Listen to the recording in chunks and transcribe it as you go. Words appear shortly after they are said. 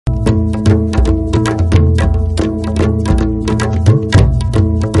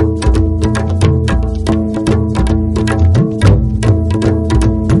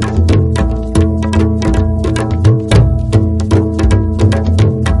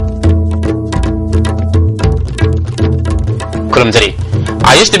Salamjari.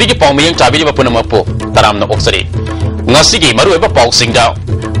 ISTV ki Pawmiyang Chabi Bapunamapo, Taram no Oxari. Nasigi Maru Pausing down.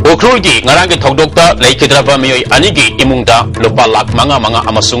 Okrulgi, Narangi Togdokta, Lake Drabami, Anigi, Imunda, Lupa Lak Manga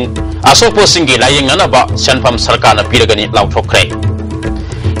Amasung, Asopo Singi, lying Nanaba, Sanpam Sarkana Piragani, Lautokre.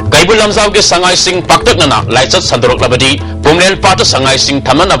 Gaibul Lamzauge Sangai Sing Paktakana, Lights Sandrok Labadi, Pumel Pata Sangai Sing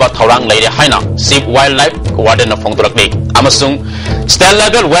Tamanaba Taurang Lady Haina, Sip Wildlife, Warden of Fongdrakli, Amasung, Stan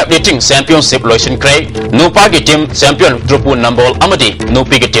Level Web Dating Championship Loisin Cray, No Pagi Team Champion Drupu Nambol Amadi, No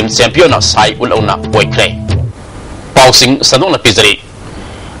Pigi Team Champion Sai Ulona Boy Cray. Pausing Sanona Pizari.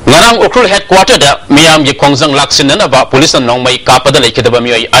 Ngarang Okrul headquarter da Miam Yi Kongzang Laksin Nanaba, Police and Nong Mai Kapada Lake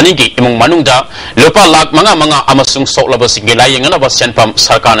Dabami, Anigi, Imung Manunda, Lupa Lak Manga Amasung Soklaba Singilaying Anaba Senpam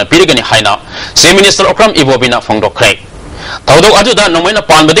Sarkana Pirigani Haina, Same Minister Okram Ibobina Fongdo Cray. Taudo Aduda Nomena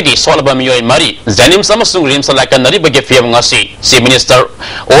Palmadigi, Solabami Mari, Zanim Samasung Rims like a Naribagi Fiamasi, Same Minister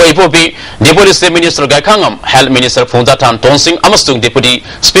O Ibobi, Deputy State Minister Gaikangam, Health Minister Funzatan Tonsing, Amasung Deputy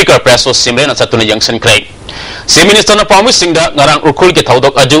Speaker Presso Simrena Satuna Youngson Cray. Si Minister na Pawmising da Ngarang Ukul ki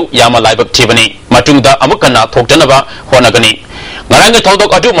Thaudok Adu Yama Laibak Tibani, Matungda Amukana Toktanaba, Honagani. Ngarang ki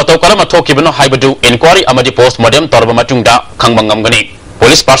Thaudok Adu Matokarama Tokibano Haibadu, Inquiry Amadi Post Modem Torba Matungda, Kangmangamgani.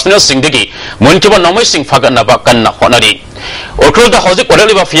 Police personnel Singdigi, Munkiba Nomai Sing Faganaba Kana Honari. Ukul da Hozik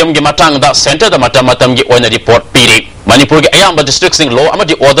Wadaliba Fiam Gimatang da Center da Matamatamgi Oina Report Piri. Manipuri Ayamba District Sing Law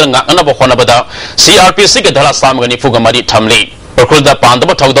Amadi Order Nakanaba Honabada, CRPC Gadala Samgani Fugamari Tamli. Okrulda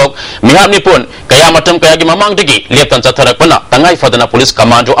Pandaba Togdog, Miham Nipun, Kayamatam Kayagi Mamang Digi, Lieutenant Tarakpana, Tangai Fadana Police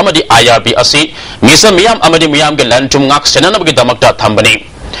Commando Amadi IRB Asi, Misa Miam Amadi Miam Galan Tumnak Senanabagi Damakta Tambani.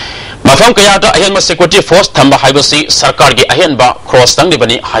 Mafam Kayata Ayanma Security Force Tamba Haibasi, Sarkargi Ayanba, Cross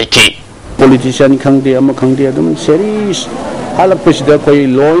Tangibani Haiki. Politician Kangdi Amakangdi Adam series Halak President Koi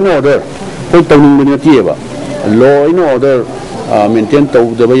law and order, Koi Tamunatieva, law and order maintain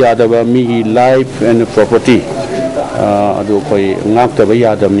to the Bayadava me life and property. Adu koi ngak ta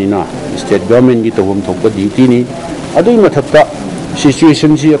bayadam ni na state government gi to hum thok duty ni adu mathakta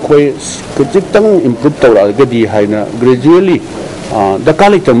situation ji koi kitang improve tawra ga di haina gradually the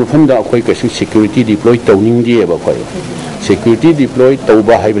college tam phanda koi ka security deploy tawning di ba koi security deploy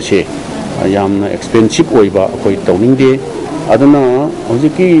tawba haiba se yamna expensive oiba koi tawning di aduna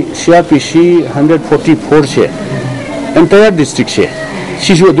hojiki CRPC 144 se entire district se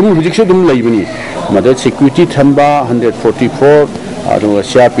sisu adum hojikse dum laibani Mother Security Thamba 144,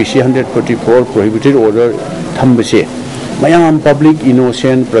 CRPC 144 prohibited order Thambase. Mayam public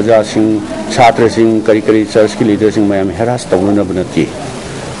innocent Praja Singh, Chatra Singh, Karikari Church leaders in Mayam harass Tauna Banati.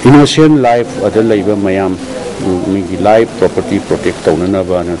 Innocent life, other labor Mayam, life, property, protect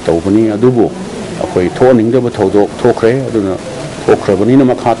Taunaba and Taubani Adubo. Akoi toning the Batodo, Tokre,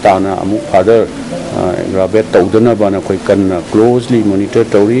 Tokrabanina Makatana, Amuk father, Rabet Taudana Banakoikan closely monitor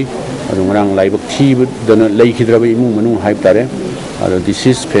Tori. Rang live tea with the lake Hidrabi Munu Hyptare. This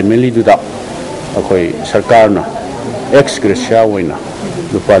is family to the Sarkarna, ex Gracia winner.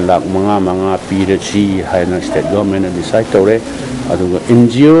 Lupalak Manga, PhD, High State Government and decide Tore.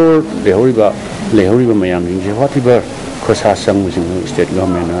 Injured the Horiba, Lehoriba Miami, whatever Kosasang was in state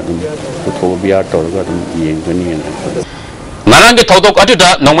government, Utobia Torga, and Narangi Todok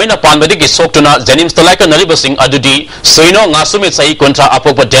Aduda, Nomena Palmadigi Soktuna, Zenim Stalaka Naribasing Adudi, Soino Nasumit Sai contra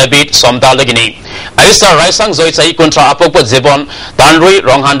Apopa Debit, Somda Legini, Aisa Raisang Zoit Sai contra Apopa Zebon, Tanrui,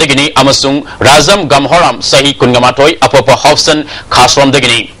 Ronghandegini, Amasung, Razam Gamhoram, Sahi Kungamatoi, Apopa Hobson, Kasrom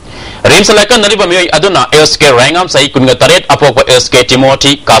Degini. Rimsalaka Naribami Aduna, LSK Rangam Sai Kungataret, Apopa LSK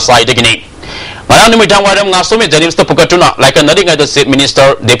Timothy, Kasai Degini. Manami Tangwadam Nasumi Janis to Pukatuna, like a nothing at the State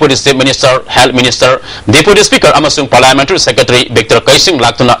Minister, Deputy State Minister, Health Minister, Deputy Speaker Amasung Parliamentary Secretary Victor Kaising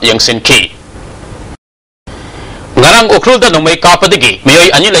Laktuna Yangsin Ki. Ngarang Okrul da Nomay Kapadigi,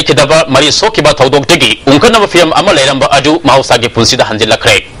 Mayoy Ani Lakidaba, Marie Sokiba Taudok Digi, Unkanama Film Amaleramba Adu, Mausagi Punsida Hanjila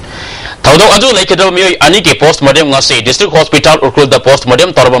Craig. Taudok Adu Lakidaba Mayoy Aniki Postmodem Ngasi, District Hospital Okrul da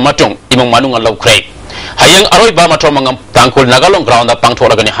Postmodem Torba Matung, Imang Manung Alaw Craig. Hayang Aroy Bamatomangam, Tangkul Nagalong Ground, the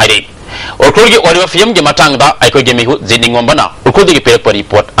Pangtoragani Hide. Okrulgi audio film gi matangda aikoi gi mihu jiningombana okrulgi pe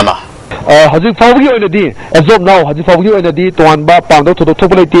report ama Haji Fawgi oinadi as of now Haji Fawgi oinadi toanba pangdo to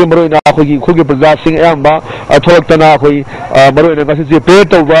thokle te maroina khogi khogi praja sing amba tholaktana khoi maroina ngasi je pe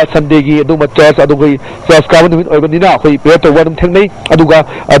to wa sunday gi adu church adu khoi church ka ban oibadina khoi pe to wa dum thengnei aduga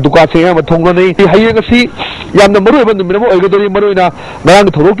duka sing amba thongno nei hayeng asi yamna maroi ban minamo oigadori maroina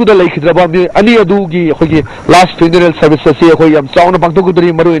marang thorok tu da laikhidraba mi ani adu gi khogi last funeral service se khoi yam chauna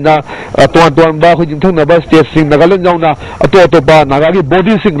pangtokudri maroina toan ba khoi jingthang na ba stage sing nagalan jauna ato ba naga gi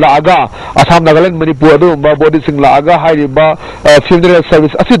body sing la aga Assam Nagaland Manipur body sing laga hiriba funeral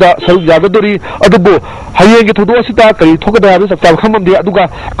service asida saruk yagadori adubu hayeng thodo asita kari thokada bi sakta khamam de aduga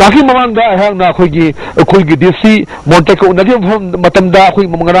kaki mamanga hang na khogi DC Monteko unagi matamda khoi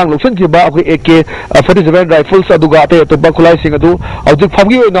mangarang loksan ki ba khoi AK-47 rifles aduga ate to ba khulai sing adu aujik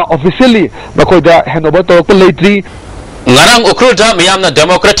famgi oina officially bakoi da handover to latri ngarang ukrulda miyamna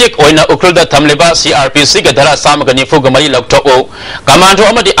democratic oina ukrulda thamleba CRPC ga dara samagani fugamari lokto commando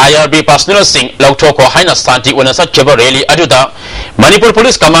amadi IRB personal sing lokto ko haina santi ona satcheba rally aduda Manipur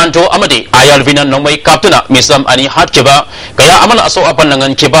police commando amadi IRB na nomai kaptuna misam ani hatkeba kaya amana aso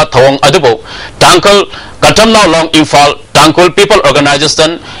apanangan kiba thawong adubo tankal katamna long infal tankul people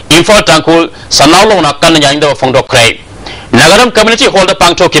organization infal tankul sanawlong na kananyang fongdok kray nagaram community hall da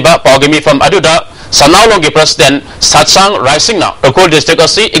pangto kiba pawgimi from aduda Sanawlong President Satsang Rising na Ukul District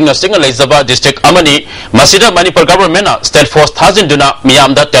asi Ignosing Elizabeth District Amani Masida Manipur government na State Force Thazin Duna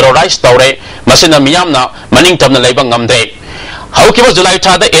Miyam da terrorize tawre Masina Miyam na Maning Tam na Laibang Ngamde Haukiba July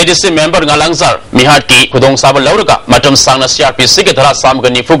Tada ADC member Ngalangzar Mihat ki Kudong Sabal Lauraga Matam Sang na CRPC ke Dhara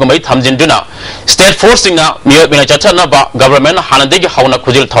Samgani Fugamay Thamjin Duna State Force na Miyot Binachata na ba government na Hanandegi Hauna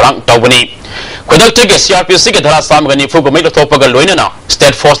Kujil Thorang Tawbani Kudaktige CRPC ke Dhara Samgani Fugamay Topaga Loina na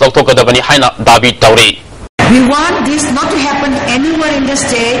State Force Loktoka Dabani Haina Dabi Tauri. We want this not to happen anywhere in the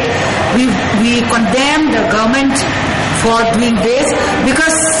state. We condemn the government for doing this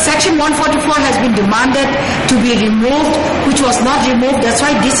because Section 144 has been demanded to be removed, which was not removed. That's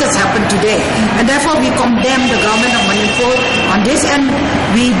why this has happened today. And therefore we condemn the government of Manipur on this and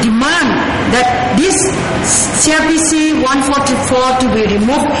we demand that this CRPC 144 to be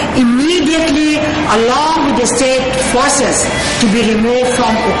removed immediately along with the state forces to be removed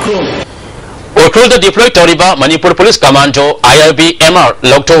from Ukrul. Ukrul da deploy Toriba Manipur Police Commando IRB MR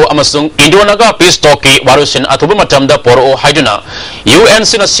Lokto Amasung Indonaga Peace Talki Warusin Atuba Matamda Poro Haiduna UN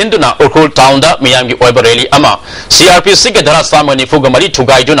Sina Sinduna Ukrul Town da Miyamgi Oibareli Ama CRPC ke Dhara Samgani Fugamari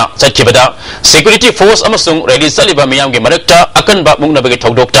Tugaiduna Satkibada Security Force Amasung Reli Saliba Miyamgi Marekta Akan Ba Mungna Bagi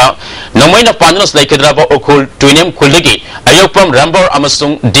Togdokta Nomaina Panas Laikidraba Ukrul Tuinem Kuldigi Ayokpram Rambor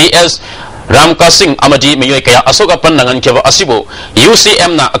Amasung DS Ramkasing Amadi Miyoy kaya Asoka Panangan Kiva Asibo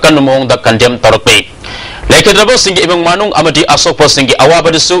UCM na akan numong da condemn Torokpe Laikidraba Singi Ibang Manung Amadi Asokpo Singi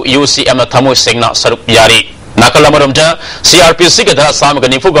Awabadisu UCM na Tamoy Singna Sarup Yari Nakalamaramja CRPC ke Dhara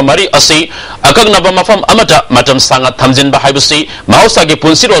Samgani Fugamari Asi Akag Naba Mafam Amata Matam Sangat Thamjin Bahaibusi Mausagi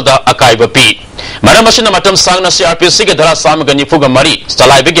Punsiro da Akai Bapi Maramashina Matam Sang na CRPC ke Dhara Samgani Fugamari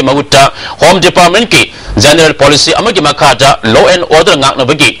Stalai Bigi Maguta Home Department ki General Policy Amagi Makata Law and Order Ngak na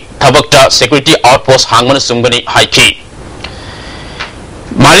Bagi Tabakta Security Outpost Hangman Sungani Haiki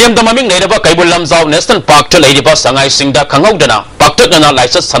Mariam Damaming Nedaba Kaibul Lamzao National Park to Ladyba Sangai Singda Kangogdana Paktakana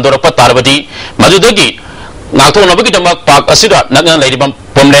License Sandorapa Tarabadi Madudagi Nato Nabagi Damak Park Asida Nagan Ladybam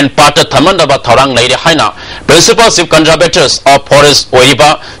Pumlen Pata Tamandaba Tarang Lady Haina Principal Chief Conservators of Forest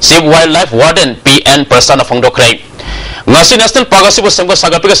Oiba Chief Wildlife Warden PN Persana Fongdokray Ngasi National Park Asibu Semga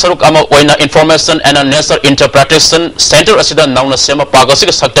Sagapika Saruk Ama Oina Information and Nature Interpretation Center Asida Nauna Sema Park Asiga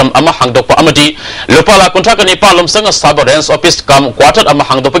Saktam Ama Hangdokpa Amadi Lupala Kuntaka Nepalum Sanga Saba Rens Office Kam Quarter Ama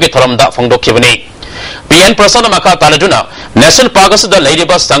Hangdopaki Tharamda Fongdokivani PN Persana Maka Taladuna National Park Asida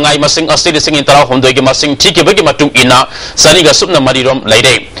Ladybus Sangai Masing Asidi Singin Tara Hondogi Masing Tiki Bagi Matung Ina Saniga Subna Marirom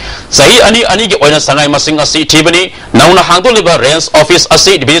Lady Sahi Ani Ge Oina Sangai Masing Asi Tibani Nauna Hangdo Liba Rens Office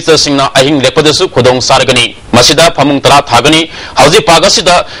Asi Visitor Singna Ahing Lepodesu Kudong Saragani Masida Pamung Tara Thagani Hausi Park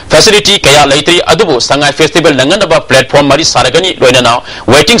Asida Facility Kaya Laitri Adubu Sangai Festival Nanganaba Platform Mari Saragani Loinana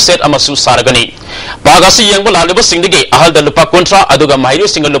Waiting Set Amasu Saragani Park Asi Yang Laliba Singdigi Ahal the Lupa Contra Aduga Mahiru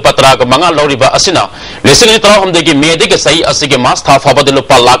Single Lupatra Manga Loriba Asina Listening to Home Degi Medic Sai Asige Master Fabadu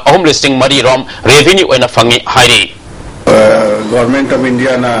Lupa Lak Home Listing Mari Rom Revenue Oina Fangi Hairi Government of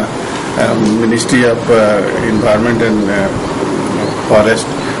India na Ministry of Environment and Forest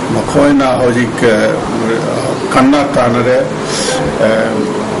Makoina Hojik Kanna Tanare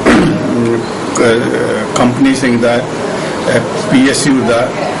company saying that PSU da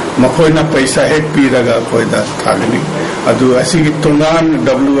Makoina Paisa head Piraga Koida Tagani Adu Asigi Tungan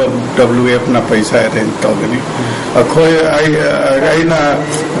WWF na Paisa and Togani I na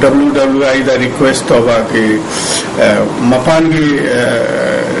WWI the request of Mapangi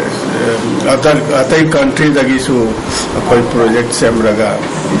other countries agisu project semraga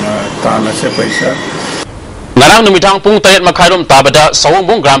tana se paisa Ngarang Numitang Pung Tayet Makairum Tabada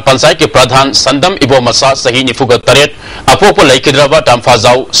Sawambung Gram Pansai ke Pradhan Sandam Ibo Masa Sahi Nifuga Taret Apopo Laikidraba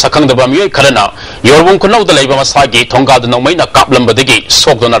Tamfazau Sakang the Bamui Karana Yorwung Kuno the Labor Masagi Tonga the Nomaina Kaplam Badigi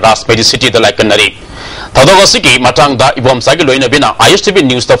Sogdona Ras City the Laikanari Tadog asigi matangda ibom sagi loina bina ISTV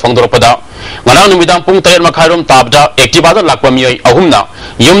news ta phongdoropada ngarang numidang pung 3 makhairom tabda activada lakpa miyoi ahumna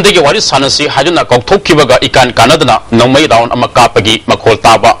yumdegi wari sanasi hajuna kokthokkibaga ikan kanadana nomai round ama kapagi makhol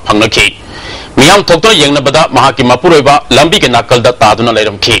taba phangnakhi miyam thoktor yengnabada mahaki mapuroiba lambi ke nakalda taduna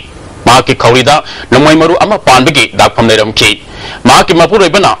leiramkhi mahaki khaurida nomai maru ama panbigi dakpham leiramkhi mahaki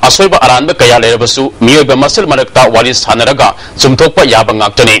mapuroibana asoiba aranba kaya leirabasu miyoiba masal marakta wari sanaraga chumthokpa yaba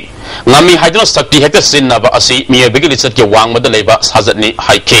ngaktani ngami haidna sakti hekta sinnaba asi miyoibagi lisat ke wangmada leiba sajatni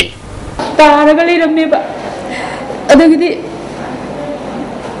haike taraga leirameba adagidi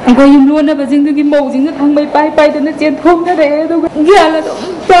ko yimlona bajingdugi mawjingna thangbai pai dana chen thomna re aduga gyala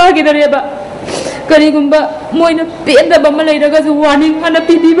tagi dareba karigumba moina pendaba ma leiraga su warning hana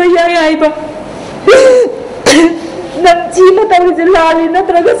pidiba yaiba nam chi mata uje lali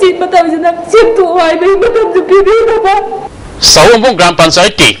natraga sin mata uje nam chimtu ai be matam ju pidiba ba Sawambung Gram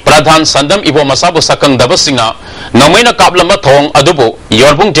Panchayat ki Pradhan Sandam Ibo Masabu Sakang Dabasinga Namaina Kablama Thong Adubu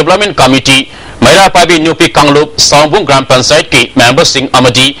Yorbung Development Committee Maira Pabi Nupi Kanglup Sawambung Gram Panchayat ki Member Singh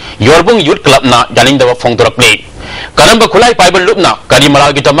Amadi Yorbung Youth Club na Jalindaba Phongdorakni Karamba Khulai Paibal Lupna Kari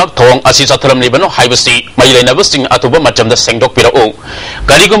Maral Gitamak Thong Asi Satharam Libano Haibasi Mailainaba Singh Atuba Machamda Sengdok Pirao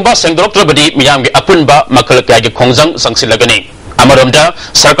Karigumba Sengdok Trabadi Miyamgi Apunba Makalakayagi Khongjang Sangsilagani Amaromda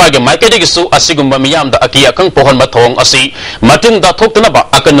Sarkar ge maikede gisu asigumba miyam da aki akang pohon mathong asi matung da thoktana ba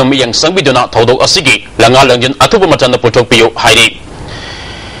akanumi yang sangbiduna thodok asigi langa langjin athuba matanda puthok piyo hairi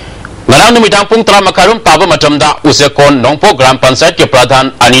Ngarang numidang pung 3 makarum taba matamda Usekon Nongpo Gram Panchayat ke Pradhan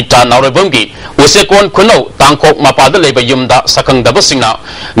Anita Naurabamgi Usekon Kuno Tangkok Mapada leba yumda sakang dabasingna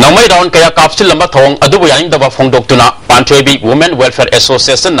Namai round kaya kapsil lamba thong adubu yaning daba phongdoktuna Panthebi Women Welfare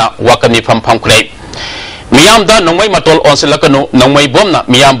Association na wakani phamkhrei Miyamda Nongmai Matol Onsilakanu Nongmai Bomna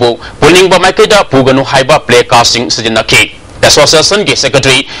Miyambu Puningba Maikeda Puganu Haiba Play Casting Sijinaki Association ki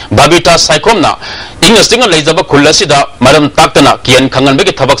Secretary Babita Saikomna Inga Singa Leizaba Kulasida Maram Taktana Kian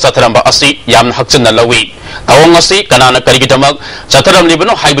Kanganbegi Tabak Sataramba Asi Yam Hakchana Lawi Tawang Asi Kanana Karigitamak Sataram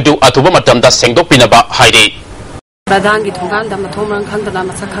Libano Haibudu Atuba Matamda Sengdok Pinaba Hairi Pradhan ki thongan da mathomrang khangdana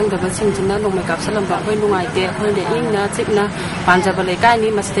masakhang da basingjina nongmai kapsalamba hoi nungaite hoi de ingna chikna panjaba lekai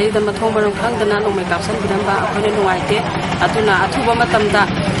ni mastei da mathomrang khangdana nongmai kapsan bidamba hoi nungaite atuna athuba matamda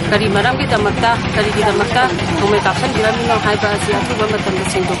kari maram ki damakta kari ki damakta nongmai kapsan biramino haiba asi athuba matamda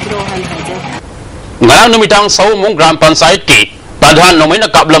singdokiro hai haije ngarang numitang Sawambung Gram Panchayat ki Pradhan Nomaina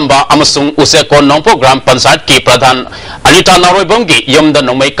Kaplamba amasung Usekon Nongpo Gram Panchayat ki Pradhan Anita Naroibamgi yumda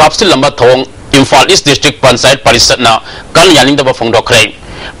nongmai kapsil lamba thong Imphal East District Panchayat Parisat na kan yaning daba phongdokhrei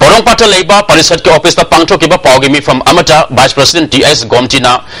Porong Pata Leiba Parisat ke office ta pangthokiba pawgimi from Amata Vice President TS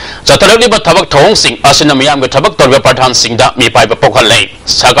Gomtina Chataraliba Thabak Thong Singh asina miyam ge thabak torbe Pradhan Singh da mi paiba pokhalei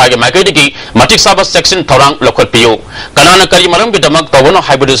Sarkar ge maikedi Matik Sabha section thorang lokhot piyo kanana kari maram ge damak tawono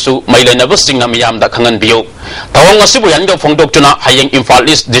haibudusu mailainaba Singh na miyam da khangan biyo Tawang asibu yaning da phongdoktuna hayeng Imphal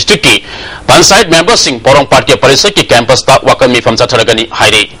East District ki Panchayat member Singh Porong Party Parisat ki campus ta wakami from Chatharagani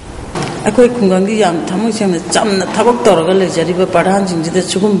hairi Akoi khungangi yam thamung sem chamna thabak toraga lejariba Pradhan jingjida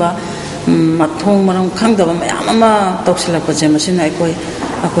chugumba mathong maram khangdaba mayam ama toksilakpa chemasina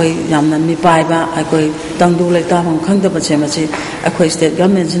akoi yamna mi paiba akoi tangdu lekta phang khangdaba chemasi akoi state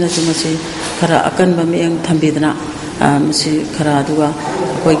government sina chumasi khara akanba miyang thambidna masi khara aduga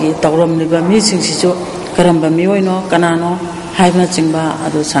akoi gi tawram liba mi singsichu karamba miyoino kanano haibna chingba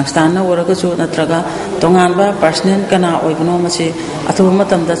adu sangstana oragachu natraga tonganba personal kana oibno masi athuba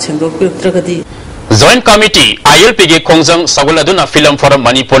matamda chengdok pirtragadi Joint Committee ILP ge Khongjang Saguladuna Film Forum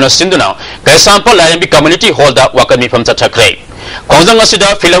Manipuri Sinduna Kaisampa Layambi Community Hall da wakami from Chathakre Khongjang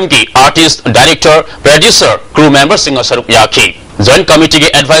asida film ki artist director producer crew member singa sarup yaki Joint Committee ge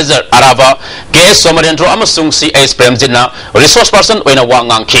advisor Arava KS Somarendro amasung CS Premjina resource person oina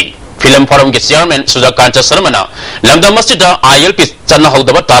wangangki Film Forum ke Chairman Sujakanta Sarmana Lamda Masjida ILP Channa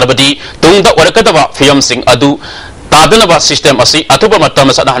Haudaba Tarbadi Tungda Warakadaba Film Sing Adu Tadanaba System Asi Atuba Matama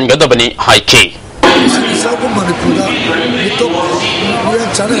Sadahan Gadabani Haiki Sabu Manipura itu dia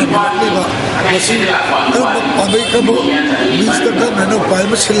cara mengelak masih kalau pakai kamu minister kan mana upaya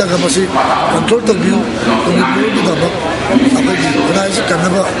masih laga masih control terbiu Manipura itu dapat apa di mana sih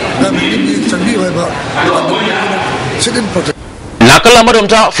karena kami ini canggih apa sedang proses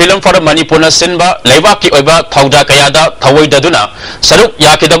Nakalamarumta Film Forum Manipuri Sinba Leibaki Oiba Thauda Kayada Thawai Daduna Saruk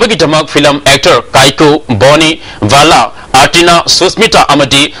Yakidabagi Damak Film Actor Kaiku Boni Vala Artina Susmita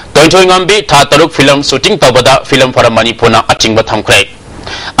Amadi Tointoingambi Tataruk Film Shooting Tabada Film Forum Manipuri Achingba Thamkhrei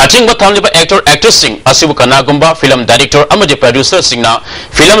Achingba Thamliba Actor Actress Singh Asibu Kanagumba Film Director Amadi Producer Singh na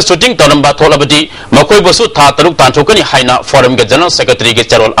Film Shooting Toramba Tholabadi Makoi Basu Tataruk Tanthokani Haina Forum ge General Secretary ge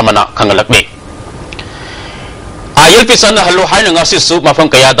Charol Amana Khangalakbe ILP sana halu haina ngasi su mafam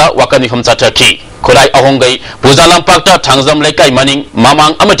kayada wakani hum chataki Kurai ahongai pujalam pakta thangjam lekai maning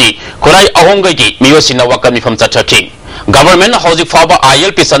mamang amati Kurai ahongai ki miyosina wakani hum chataki Government hauji faba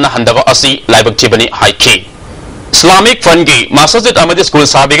ILP sana handaba asi laibak chibani haiki Islamic Fund ki Masjid Amadi School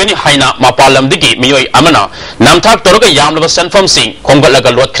sabigani haina mapalam digi miyoi amana namthak toroga yamlaba sanfam sing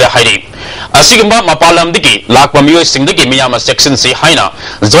khonggalaga lot khra hairi asigamba mapalam digi lakpa miyoi singdagi miyama section si haina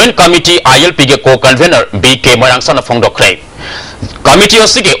Joint Committee ILP ge co-convener BK Morangsana phongdokre Committee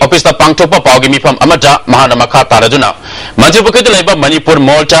asigi office ta pangthokpa pawgi mifam amata mahana makha taraduna Manipur laiba Manipur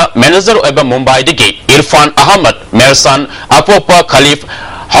Malta manager oiba Mumbai digi Irfan Ahmad Mersan Apopa Khalif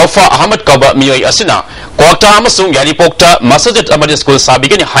Haufa Ahmad Kaba miyoi asina Kwakta amasung yari pokta Masjid Amadi School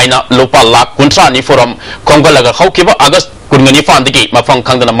sabigani haina lupa lak kuntra ni forum khonggalaga haukiba August kungani fandigi mafang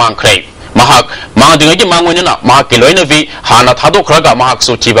khangdana mangkhre Mahak mangdingagi mangwenana mahak kiloina vi hana thadokraga mahak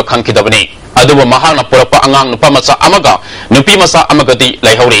su chiba khangkidabani aduba mahakna purapa angang nupa masa amaga nupi masa amagadi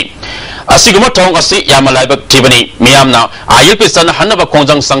laihori asiguma thong asi yamalaibak chibani miyamna ILP sana hanaba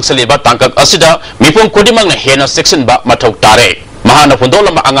khongjang sangsaliba tangkak asida mipum kodimangna hena section ba mathok tare Mahana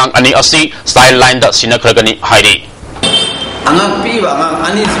Fundolama Angang Ani Asi style line da Sinakragani Hairi Angang Piva Angang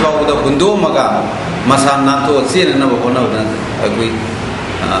Ani Swaw the Hundomaga Masan Nato Sien and Navona agree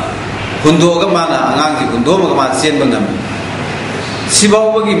Hundogamana Angang Hundomaga Sien Banam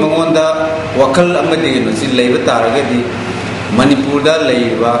Sibawagi Mamonda Wakal Amadi Labor Taragadi Manipurda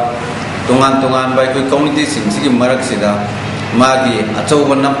Laiva Tungan by community Simsiki Maraksida Magi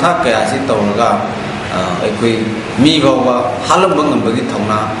Atowanam Taka Sitawaga Equi Miva Halabang and Bagi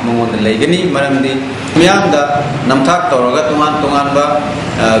Tona, Mon Legani, Maramdi, Mianda, Namtak Toraga, Tumanba,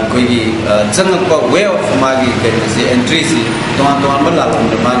 Quigi, Zanapa, way of Magi, entries, Tumanbala,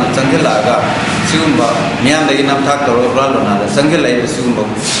 the man, Sangilaga, Sumba, Mianda in Namtak Torana, Sangila, Sumba,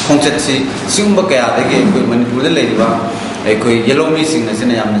 Conchetsi, Sumba Kaya, the game with Manipur Ladiva, Equi Yellow Missing as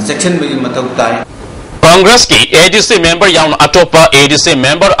in a section with Matakai. Congress ki ADC member yaun atopa ADC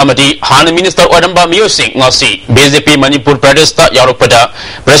member amadi Han Minister Odamba Miyosing ngasi BJP Manipur Pradesh ta yaropada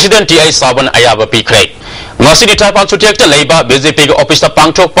President TI Saban ayaba pikre ngasi ni tapan sutekta leiba BJP ge office ta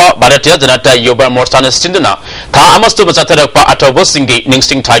pangthokpa Bharatiya Janata Yuba Morcha na sinduna tha amastu bachatarakpa atobo singi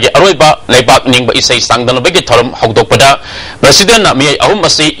ningsting thage aroiba leibak ningba isai sangdan bagi thorum hokdokpada President na miyai ahum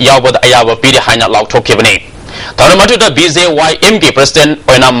asi yawbada ayaba piri haina lauthokibani Taramatu the BJYMK President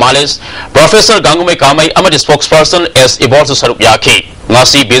Oina Malis, Professor Gangume Kamai Amadi spokesperson S. Iborsu Sarup Yaki,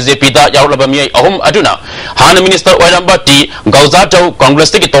 Ngasi BJP da Yaulabami Ahum Aduna, Han Minister Oinamba T. Gauzato,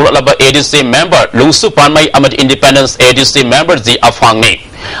 Congress Tiki Tolaba ADC member, Lungsu Panmai Amad Independence ADC member Z. Afangme.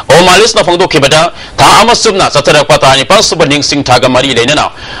 O Malis na Fondo Kibada, Ta Amasubna, Satara Patani Pasubaning Sing Tagamari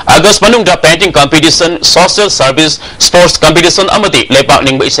Lenana, August Manungda painting competition, social service, sports competition Amadi, Lepa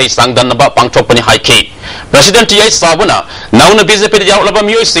Ning Isai Sangdanaba Pangtopani Haiki. President TI Sabuna, now na BJP Yaulaba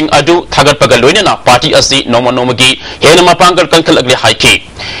Musing Adu, Tagat Pagaluina, Party Asi, Nomanomagi, Henama Pangal Kankalagli Haiki.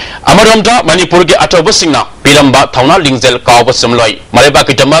 Amaramda, Manipurgi Atobusina, Pilamba, Tauna Lingzel, Kawasamloi, Mareba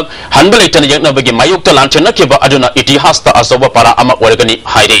Kitamag, Hanbalitan Yanabagi, Mayukta Lantana Kiba Aduna, Iti Hasta Asoba Para Ama Oregani,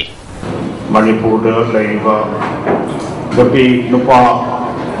 Hairi. Manipur, Laiva, Gabi,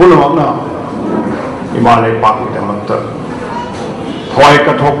 Nupa, Pulamana, Himalay Pakitamata. Hoy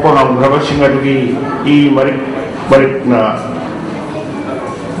Katopon, Ravasingadi, E. Marikna,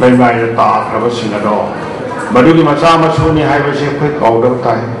 Mayma, Ravasingado. Badugi Masama Suni, I was a quick out of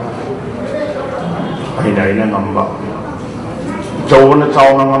time. I died a number. Joan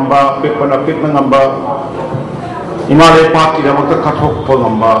Town number, Pipana number. Himalay Party, the Katok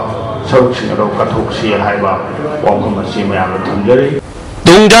number, searching about Katoksi, Haiba, Wakamasi, Mayamatundari.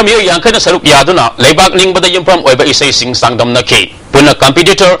 Dungdam Yankan Sarup Yaduna, Labak Ning Badayam from Oba Isay Sing Sangdam Naki. Puna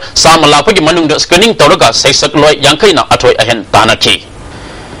competitor, Samalapagi Manung the screening Toraga, Saisak Loy Yankana Atoy Ahen Tanaki.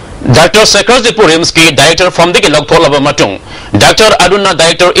 Dr. Sekharji Purimski, Director from the Loktola Matung, Dr. Aduna,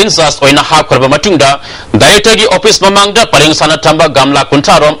 Director Insas Oina Hakorba Matunda, Director Gi Office Mamangda, Paring Sanatamba Gamla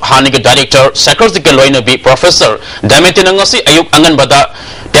Kuntarom, Hanig Director, Sekharji Loina B. Professor, Damitinangasi Ayuk Anganbada,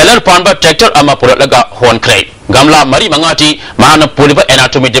 Taylor Panba Tractor Amapuralaga, Horn Cray, Gamla Mari Mangati, Mahana Puliva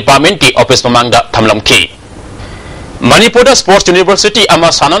Anatomy Department Ki Office Mamangda, Tamlam Ki. Manipur Sports University Ama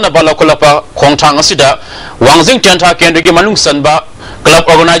Sanana Balakolapa, Kongtang Asida, Wangzing Tenta Kendriki Manung Sanba, Club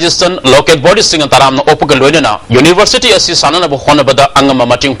Organization, Local Body Sing and Taram Opagaloina, University Assisana Honabada Angama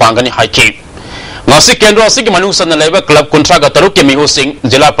Mating Pangani Haiki. Nasi Kendra Sig Manusan Leva Club Kuntraga Taruki Mihu Singh,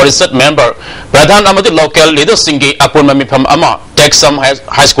 Zilla Parisat member, Pradhan Amadi Local Leader Singi, Apurmami Pam Ama, Texam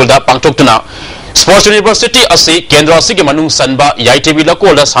High School da Pangtuktuna. Sports University Asi, Kendra Sig Manung Sanba, ISTV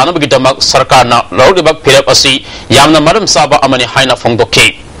Lakola Sanabitamak, Sarkarna, Lordibak Pirap Asi, Yamna Madam Saba Amani Haina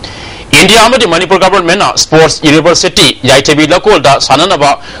Fongdoki. India amadi Manipur government na sports university ISTV local da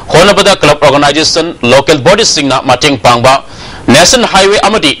sananaba honabada club organization local bodies singna mating pangba National Highway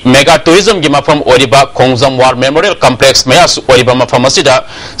amadi mega tourism gima from Oriba Kongjam War Memorial Complex mayas Oriba mafamasida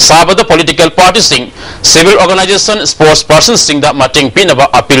sabada political parties sing civil organization sports persons sing da mating pinaba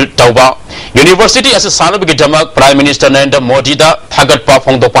appeal tauba University as a sanab gidamak Prime Minister Narendra Modi da thagat pa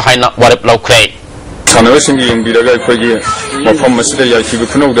phongdo pahaina warep laukre Sanawasing yung biraga ikoy mafam masida ISTV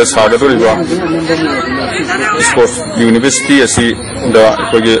kuno da sagadoriba sports university asi da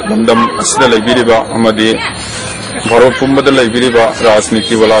ikoy landam asida laibiriba amadi Bharat Pumbada laibiriba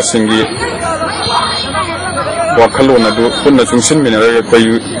rajniti wala singi wakhalona du punna chungsin minara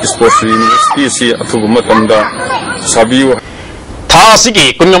ikoy sports university asi athubu matamda sabiu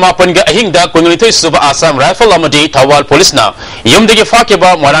Thasigi Kungama Punga Ahinda Kunganito Suba Assam Rifle Amadi Tawal Police na Yumdigi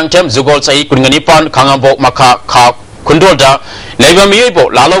Fakeba Marangtem Zugol Sai Kunganipan Kangabo Maka Ka Kundolda Leba Miebo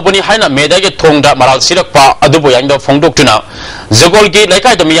Lalo Buni Haina Medage Tongda Maral Sirakpa Adubo Yangda Fongdok Tuna Zugol Gi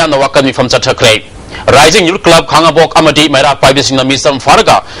Leka Damiana Wakani from Satakre Rising Youth Club Kangabok Amadi Mera Pibising Misam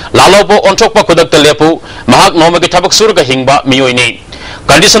Farga Lalobo Ontokpa Kudak Telepu Mahak Nomagi Tabak Surga Hingba Mioini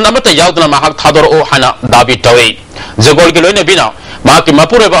Condition Amata Yaudana Mahak Tador O Hana David Tawi Zagol Giloine Bina Maki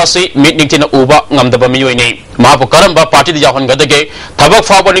Mapure Basi meeting Tina Uba Ngamdaba Mioini Mapu Karamba Party Yahan Gadage Tabak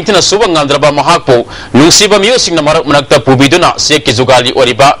Faba Nitina Suba Ngandraba Mahapu Nusiba Musing Namarak Manakta Pubiduna Seki Zugali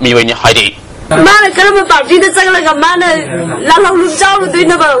Oriba Mioini Heidi Mana karamba party da chagla mana lalau lu chaw du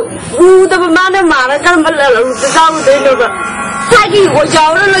na ba u da mana mara karamba lalau lu chaw du na ba thagi ho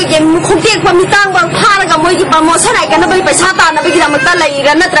chaw lo yen mu khok pa mi tang ba phara ga moi ki promotion ai kana bai paisa ta na ba gi da mata lai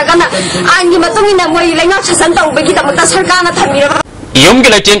ra na tra kana an gi matung ina moi lai nga chasan ta ba gi da mata sarkar na thami ra Yum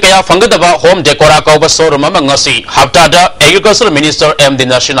Gilatin Kaya Fangadaba Home Decora Kauba Sorum Amangasi Haftada Agricultural Minister M. The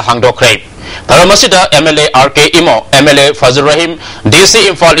National Hangdo Crave Taramasida MLA RK Imo MLA Fazil Rahim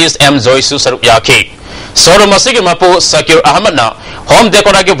DC Imphal East M. Zoisu Sarup Yaki Sorumasigi Mapu Sakir Ahmadna Home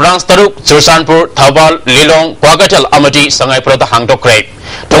Decoragi Branch Taruk Chursanpur Thabal Lilong Kwagatel Amadi Sangai Prada Hangdo Crave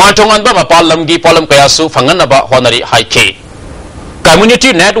Tongan Ba Mapal Lamgi Polam Kayasu Fanganaba Honari Haiki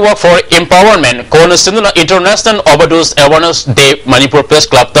Community Network for Empowerment Konasinduna International Overdose Awareness Day Manipur Press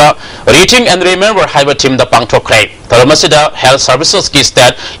Club ta Reaching and Remember Haiba Team the Pangto Crave Taramasida Health Services ki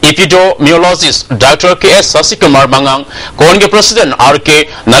stat epidemiologist Dr. K.S. Sasikumar Mangang Konge President R.K.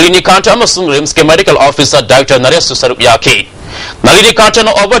 Nalini Kanta amasung RIMS ke Medical Officer Dr. Naresh Sarup Yaki Nalini Kanta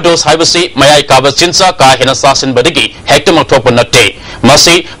no overdose haibasi mayai kabas chinsa ka hinasasin badigi hektam thokpa natte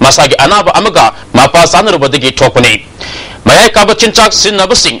masi masagi anaba amaga mapa sanru badigi thokpani Mayai Kabachin Chak Sin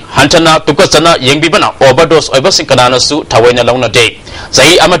Nabasing, Hantana, Tukasana, Yangbibana, overdose Obasing Kananasu, Tawena Lona Day.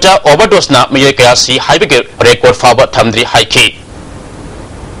 Zai Amata, overdose na Mayakasi, Highway record Faba Tamdri Haiki.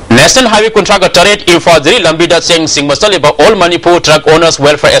 National Highway Contractor Turret Infadri Lambida Sing Sing Masaliba All Manipur Truck Owners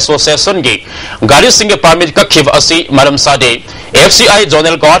Welfare Association Gi, Gari Singh Permit Kakiv Asi, Madam Sade, FCI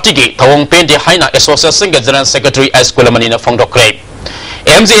Zonal Gawatigi, Tawong Pende Haina Association General Secretary as Kulamanina Fongdo Crave.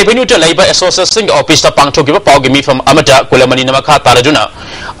 MZ Avenue to Labor Association Office Pangto give a pogimi from Amata Kulamani Namaka Tarajuna.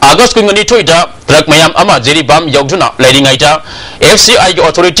 August Kungani Toida, Truck Mayam Ama Jerry Bam Yoguna, Lady Naita, FCI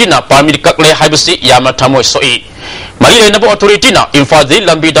Authority na Permit Kakle Hibasi Yamatamo Soi. Maria Nabo Authority na Infadri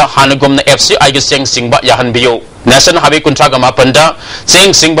Lambida Hanagum FCI Sing Singba Yahan Bio. National Highway Contractor Mapanda, Sing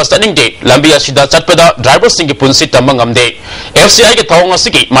Singba Standing Day, Lambia Shida Chatpada, Driver Singi Punsit Tamangam Day. FCI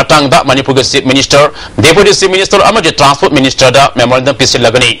Tongasiki, Matanga, Manipur Minister, Deputy Minister Amadi Transport Minister, Memorandum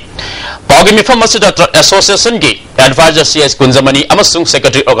Pisilagani. Pogimi from Masida Association Gi, Advisor CS Kunzamani, Amasung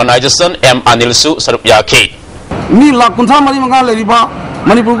Secretary Organization, M. Anilsu Sarupyaki. Ni la kunta mari manga le riba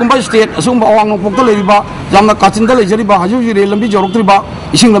Manipur Kumbai State asung ba awang pokto le riba jamna kachinda le jari ba haju jire lambi jorok triba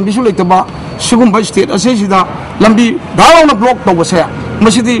ising lambi su lekta sugumbai State asesida lambi dalaw na block to base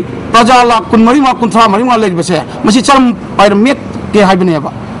masidi praja la kun mari ma kunta mari ma le base masi charam pair met ke haibne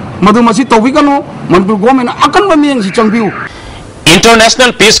ba madu masi tawikano Manipur government akan ba mieng si changbiu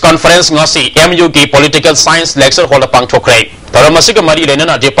International Peace Conference ngasi MUG Political Science Lecture Hall Pangthokre Taramasika Mari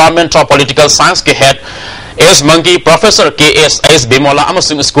Lenana Department of Political Science ke head S. Monkey Professor K.S. Bimola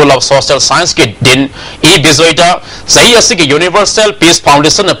Amasung School of Social Science ke Din E. Bizoida Sahi Asiki Universal Peace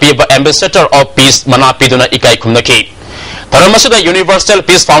Foundation Piba Ambassador of Peace Manapiduna Ikai Kumnaki Taramasida Universal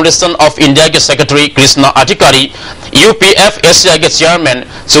Peace Foundation of India ke Secretary Krishna Adhikari UPF Asia ke Chairman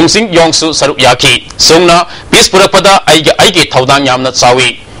Sungsing Yongsu Sarupyaki Sungna Peace Purapada Aigi Thaudang Yamna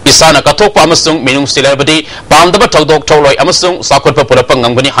Chawi Isana Katokpa Amasung Minung Celebrity Pandaba Togdok Toloi Amasung Sakotpa Purapa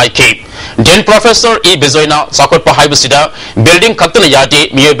Ngangani Haiki Den Professor E. Bizoina Sakotpa Haibasida Building Katana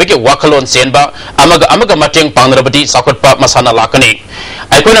Yadi Miyabiki Wakalon Senba Amaga Mateng Pangrabadi Sakotpa Masana Lakani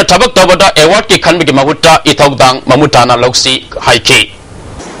Aikona Tabak Tabada Award ki Kanbiki Mahuta Itogdang Mamutana Loksi Haiki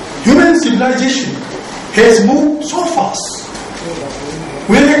human civilization has moved so fast.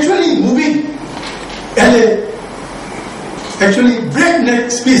 We are actually moving at a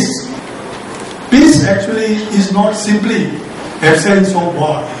breakneck speed. Peace actually is not simply absence of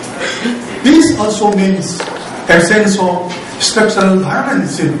war. Peace also means absence of structural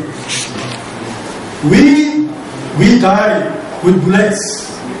violence. We die with bullets.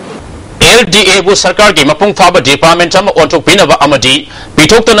 LDA bu sarkar gi mapung phaba department am onthok pinaba amadi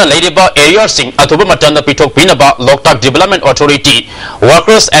pithokna leiba area sing athuba matanda pithok pinaba Loktak Development Authority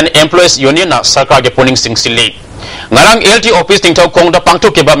Workers and Employees Union na sarkar gi puning sing sili ngarang LD office tingthau kong da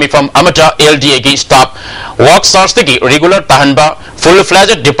pangthok ke ba mi from amata LDA gi staff work source gi regular tahanba full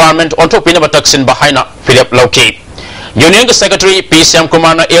fledged department onthok pinaba taksin bahaina Philip Lauki Union Secretary P. Syam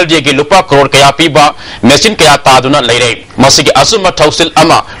Kumar na LDA gi lupa crore kaya piba machine kaya taduna leire masigi asuma thausil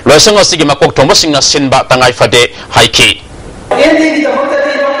ama loisanga sigi makok thomba singna sinba tangai fade haiki LDA gi tamata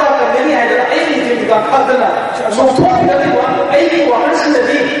ti nokta ka meni haida ai ni ji ka khadana so thwa ni da ai ni wa han sin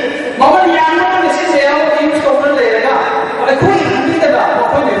di mama yamna ne se se yawo use ko na le ga ai khoi ni da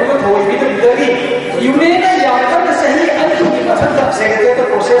ba ko ne ko thoi bi da gi Union ne yamta ne sahi an ki mathata secretary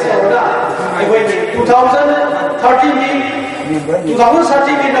process hoda ai wai 2013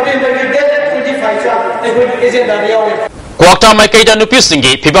 November ki 25 cha ai wai agenda ne yawo Kwakta mai kaida nupi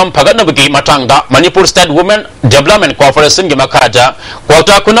singi pibam phagat nabagi matangda Manipur State Women Development Corporation gi makaraja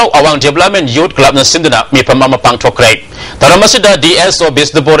kwakta kunau awang Development Youth Club na sinduna mi pamama pangthokrai taramasida DSO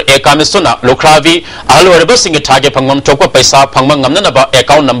Bisdupur Ekamisuna Lukravi alwarba singi thage phangmam thokpa paisa phangma ngamna ba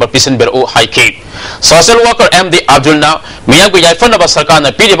account number pisin beru haiki social worker MD Abdulna miyang gu yaifana ba sarkar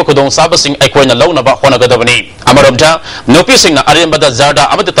na piriba kudong saba sing aikoina launa ba honagadabani amaromda nupi singna arimbada zarda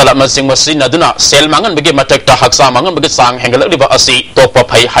amati talama sing masina duna sel mangan bagi matakta haksa mangan bagi Henggal riba asi topa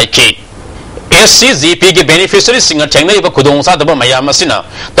pai haiki SCGP gi beneficiary singa thengna riba kudong sa daba mayam asina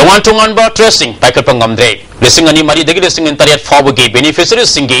tongan ba tracing paikal pangamdre lisingani mari dagi lisingin tariat fabu gi beneficiary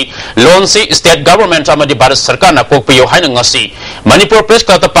singi loan si state government amadi bharat sarkar na pokpiyo haina ngasi Manipur press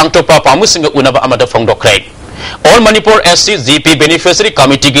ka ta pangtopa pamu singa unaba amada phongdokrai All Manipur SCGP beneficiary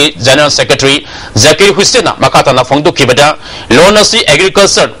committee gi general secretary Zakir Hussein makata na phongdokibada loan si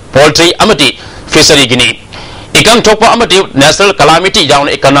agriculture poultry amadi fishery gini Ikang thokpa amati national calamity yawn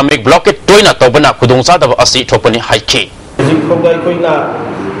economic blockade toina tobana kudongsa daba asi thopani haiki jikongdai koina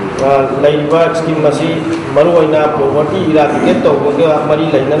laiba scheme masi maruaina poverty eradicate tobaga mari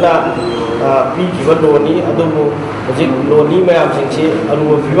lainana pi giba loni adubu jik loni mayam singsi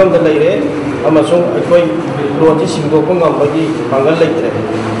aru vivam da laire amasung akoi loni singgo kongam bagi pangal laitre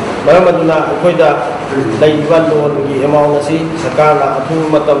maram aduna akoi da laiba loni amount asi sarkar athu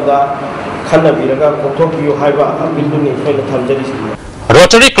matamda Rotary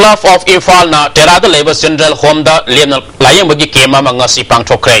Club of Ifal na Terada Labor Central Home da Liam Layang bagi kema mangasi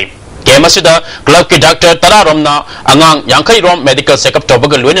pangthokrai kema sida club ki doctor tararom na angang yangkai rom medical checkup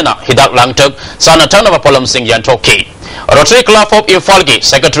tobaga luina hidak langtak sana thangna polam sing yan thoki Rotary Club of Ifal gi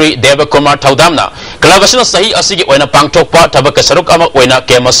secretary Deva Kumar Thaudamna club asina sahi asigi oina pangthokpa tabaka saruk ama oina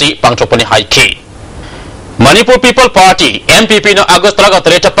kemasi pangthokpani haiki Manipur People Party MPP na August 3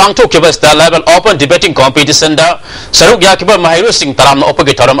 pangthok kiba state level open debating competition da saruk yakiba mahiru sing taram na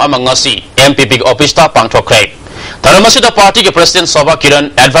opagi taram amang ngasi MPP office ta pangthokrai taramasida party ke president Soba Kiran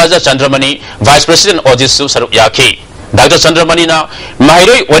advisor Chandramani vice president Ojisu saruk yaki Dr. Chandramani na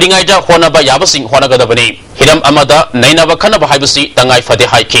mahiru wadingai da hona ba yabasing hona gadabani hiram amada nainaba khana ba haibasi tangai fade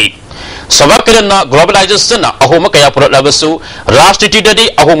haiki Soba Kiran na globalization na ahoma kaya purat labasu rashtriti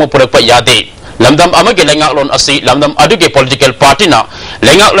dadi ahoma purak pa yade Lamdam amagi lengak lon asi lamdam aduge political party na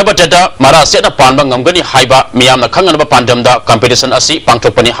lengak leba dada mara sena panbang ngamgani haiba miyam na kangan ba pandam da competition asi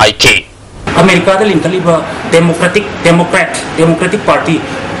pangthokpani haiki America da linkaliba democratic party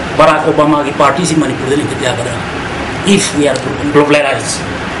Barack Obama ki party si Manipur da linkatiya kada if we are globalized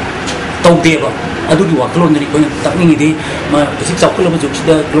tawdeba adugi waklon ni ko takning ide ma basic chakula ba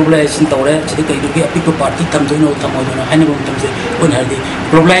jukida globalization tawre chide kai dugi apik party tamjoino tamojoino haina bom tamse on haldi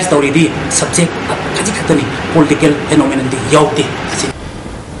globalized tawridi subject kaji khatani political phenomenon di yauti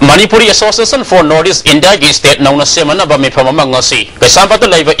Manipuri Association for Northeast India gi state nauna semana ba me phamama ngasi pesampatu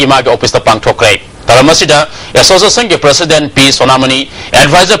laiba image office ta pangthokrai taramasida association gi president P Sonamani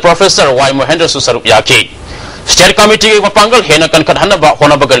advisor professor Y Mohendra Susaruk yaki State Committee ke pangal hena kan kadhana ba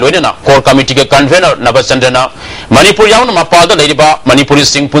hona bagal loina core committee ke convener Nabachandana Manipur yawn mapalda leiba Manipuri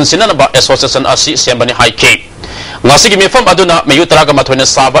singpun sinana ba association asi sembani haiki ngasi gi mefam aduna meyutra ga mathona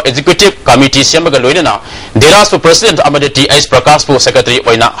saba executive committee sembaga loina deras president Amadeti Ice Prakash pu secretary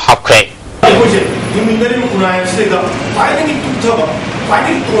oina hapkre aikoje himinari kunai sega finally tutaba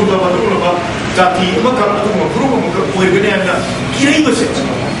finally toda ba jati amaka atu group amaka oigane na kirei base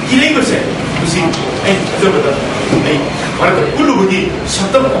이레이버세 무슨 저보다 말하자 꿀루기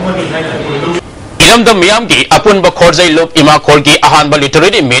sabtam amani hai Ilam the Miamgi, upon Bakorza look Ima Korgi, Ahan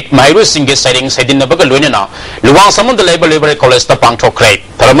literary meet, Myru Singi setting, Sedin the Bagalunina, Luang Summon the Labor Library College, the Pangto Crate,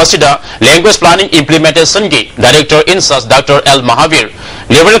 Taramasida, Language Planning Implementation Gi, Director INSAS, Dr. L. Mahavir,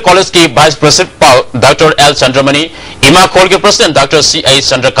 Library College Ki, Vice Principal, Dr. L. Chandramani, Ima Korgi President, Dr. C. A.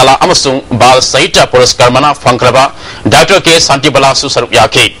 Chandrakala Amasung, Bal Saita, Puraskarmana, Fankraba, Dr. K. Santibala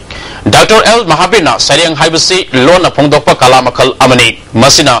Susaruyaki. Dr. L. Mahabirna, Sariang Haibasi, Lona Pongdopa Kalamakal Amani,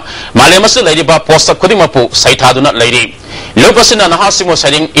 Masina, Malemasu Ladiba, Posta Kudimapu, Saitaduna Lady. Lopasina Nahasimo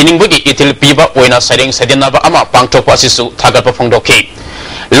Saring, Iningbugi, Itil Piba, Oina Saring, Sedinaba Ama, Pangtopa Sisu, Tagapa Pongdoki.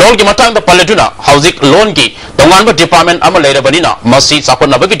 Longi Matang the Paladuna, Hauzik Longi, Tonganba Department Amalera Banina, Masi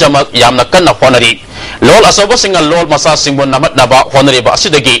Sakonabagi Dama, Yamna Kana Honari. Lol Asoba Singa Lol Masa Simbon Namat Naba, Honari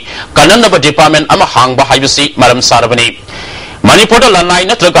Basidagi, Kananaba Department Amahang Bahayusi, Madam Sarabani. Manipur Lanai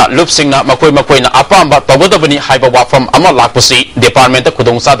Natraga, Lupsingna, Makoi na Apamba, Tawabani, Hyperwa from Amalakusi, Department of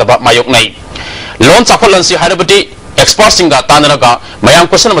Kudungsa, the Mayoknai. Lon Sakolansi Harabati, Exportinga, Tanaraga, Mayam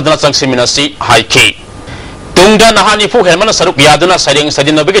Kusan Madana Seminasi, High K. Tungda Nahani Fu Hermana Saruk Yaduna Saring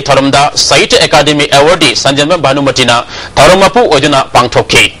Sadinabigi Taramda, Saite Academy Awardee, Sanjama Banumatina, Taramapu Odina,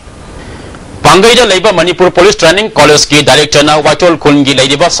 Pangtoke. Pangaida Labor Manipur Police Training College Ki Director na Watol Kungi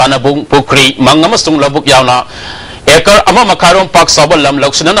Ladiba Sanabung Pukri, Mangamasung Labuk Yauna. Ekar ama makaron pak sabal lam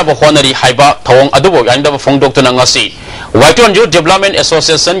laksana na bahonari haiba thawong adubo yanda phong doctor na ngasi Waiton Youth Development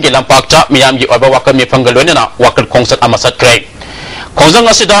Association gilam pakta miyam gi oba wakam mi phangalone na wakal khongset amasat krai khongjang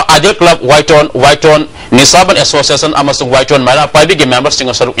asida Adil Club Waiton Nisaban Association amasung Waiton mara paibi gi members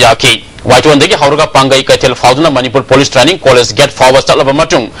singa saruk yaki Waiton degi hauruga pangai kaithel fauduna Manipur Police Training College get forward salaba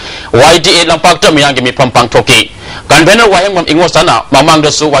matung YDA lam pakta miyam gi mi phampang thoki Convener Wayang Mam Ingosana, Mamang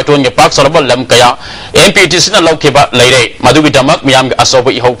the Su, Waiton, your park Soraba Lam Kaya, MPTC Lokiba, Lay, Madubi Damak, Miam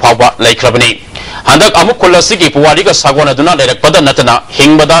Asoba Iho Pava, Lake Rabani. Handak Amukula Siki, Puadiga Sagona Duna, Lake Pada Natana,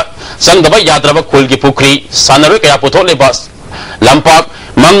 Hingbada, Sangaba Yadraba Kulgi Pukri, Sanarika Putole Bas, Lampak,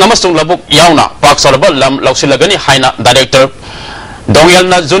 Mangamasung Labuk Yauna, Park Soraba Lam, Lausilagani Haina, Director. Dongyal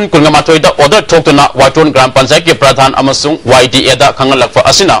na Zun Kulgamatoida, Other Tokuna, Waiton Grand Panzaki, Pradhan Amasung, YDA da Kangalak for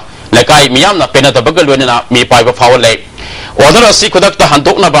Asina. Lekai miyam na pena da bagal na mi paiba fawale odara si kudak ta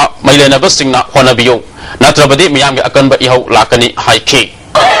handok na ba mailena ba singna hona biyo natrabadi miyam ga akan ba ihaw lakani haiki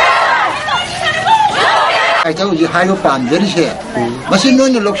ai tau ji hayo pam deri se masin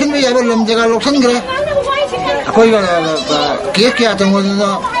no lokhin me yaba lam jaga lokhin gre akoi ga ke atang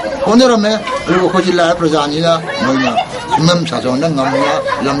na honora me ru ko ji la prajani na noina Mam Sajon and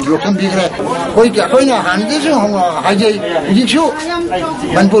Namla, Lam Broken Bigre, Hoina, and this one, Haji, Yichu,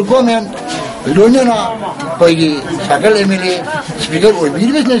 Manpur Komen, Lunana, Hoigi, Sakal Emily, Speaker will be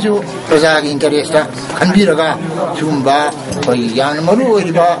business you, Prasag Interesta, Kanbiraga, Chumba, Hoyan Maru,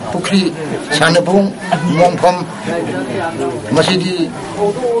 Pukri, Sanapung, Mompom, Masidi,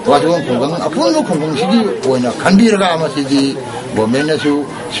 Watu, Apollo Kung City, when a Kanbiraga Masidi, Womenasu,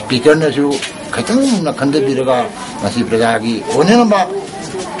 Speaker Nasu. Katang na kanda biraga masih prajagi onen ba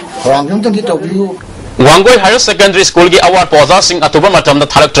orang yung tang kita view Wangoi Higher Secondary School gi award poza sing atuba matam na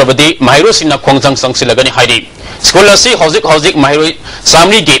thalak trabadi Mahiru sing na khongjang sang silagani hairi school asi hozik Mahiru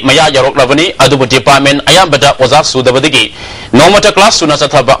samni gi maya yarok labani adubu department ayam bada oza sudabadi gi nomata class suna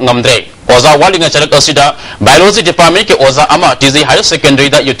sathaba ngamdre oza walinga charak asida biology department ki oza ama TZ Higher Secondary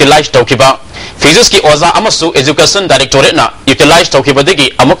da utilize taukiba Physics ki oza amasu education directorate na utilize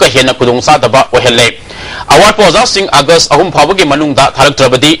tawkibadigi amuka hena kudungsa daba ohelle award poza sing August ahum phawagi manungda tharak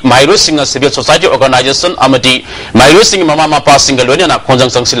trabadi Mahiru sing civil society organization amadi Mahiru sing mama mapa singalone na khonjang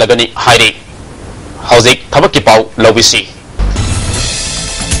sang silagani hairi hauzik thabak ki pau lobisi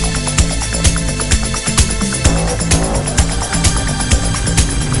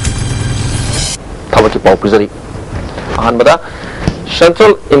thabak ki pau prizari ahanbada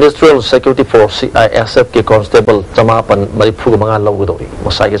Central Industrial Security Force CISF के constable चमापन मरीफू मंगा लौगदौरी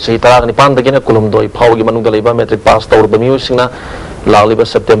मसाई सही तरह निपान दगिना कुलुमदोई फावगी मनुंग दलेबा matric pass तौर बमियो सिंगना लालिबा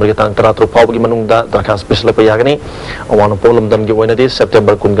September के तांग तरात्रो फावगी मनुंग दा दरखास्त पिछले पे यागनी अवान पोलम दम के वैनदी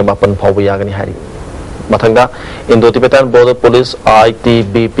सेप्टेम्बर कुनगा मापन फावगी यागनी हारी मथंगा Indo Tibetan border police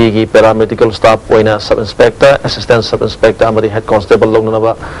ITBP की पैरामेडिकल स्टाफ वैना sub inspector assistant sub inspector अमदी head constable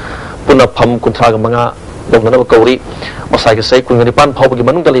लौननबा पुनः फम कुंथाग मंगा लौननबा कौरी मसाई के सही कुंगनिपान फावगी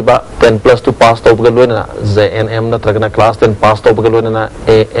मनुंग दलेबा 10+2 पास तौर बगलोइना JNM नत्रगना क्लास 10 पास तौर बगलोइना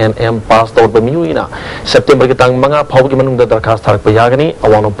ANM पास तौर बमियुइना सेप्टेम्बर के तांग मंगा फावगी मनुंग दा दरखास्त थारक पे यागनी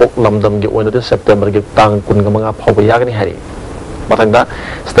अवानो पोक लमदम के ओइनदे सेप्टेम्बर के तांग कुनगा मंगा फावगी यागनी हारी Matangda,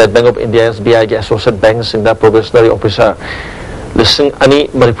 State Bank of India SBI के Associate Bank सिंगदा Probationary Officer लिसिंग अनि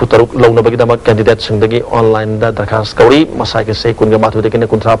मरिफु तरुक लौनबगिदमक कैंडिडेट सिंगदगी ऑनलाइन दा दरखास्त कौरी मसाई के से कुनगा माथु देकिने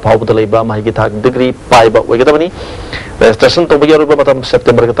कुंथरा फाउबद लेबा माहिगी थाक डिग्री पाइबा ओइगदबनी रजिस्ट्रेशन तोबगी अरुबा मतम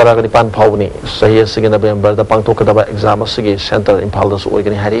सेप्टेम्बर के तरागनि पान फाउबनी सही सिगे नवंबर दा पांगथोकदबा एग्जाम सिगे सेंटर इंफाल दस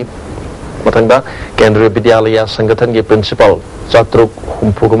ओइगनि हारि मतंगदा केंद्रीय विद्यालय संगठन के प्रिंसिपल चात्रुक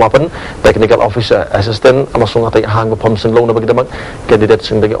हुमफुगमापन टेक्निकल ऑफिसर असिस्टेंट अमसुंग अतै हांग फमसिंग लौनबगिदमक कैंडिडेट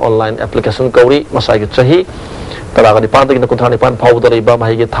सिंगदगी ऑनलाइन एप्लीकेशन कौरी मसाई के सही तरागनि पांदगिन कुंथानि पान फाउबद लेबा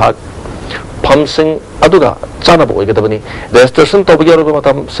माहिगी थाक फमसिंग अदुगा चानब ओइगदबनी रजिस्ट्रेशन तोबगी अरुबा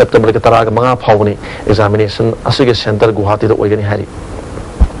मतम सेप्टेम्बर के तराग मंगा फाउबनी एग्जामिनेशन असिगे सेंटर गुवाहाटी दा ओइगनि हारि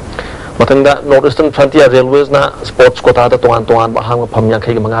मतंगदा नॉर्थ ईस्टर्न फ्रंटियर रेलवेज ना स्पोर्ट्स कोटा दा तोआन तोआन हांग फम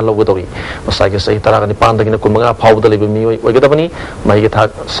यांखै मंगा लौगदौरी मसाई के सही तरागनि पांदगिन कुन मंगा फाउबद लेबा मियोय ओइगदबनी माहिगी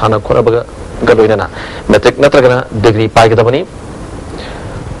थाक साना खोरबगा गलोइना मैट्रिक नत्रगना डिग्री पाइगदबनी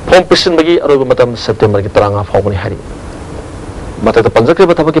फॉर्म पिसिनबगी अरुबा मतम सेप्टेम्बर के तरांगा फाउबनी हारि मतक पंजक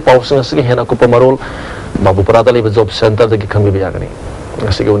थबक की पाउसिंग हेना कुप मरोल बाबूपरादा लेब job centre दगी खंगबि यागनी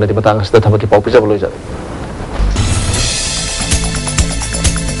ngasi ge unati matang asda thama ki pau pija boloi jare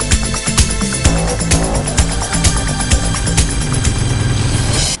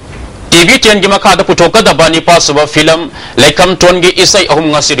TV 10 gi makha da putoka da bani paswa film lekam ton gi isai ahum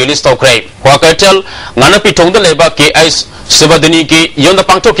ngasi release tawkrai hwakatel ngana pitong da leba KS Subadini ki yonda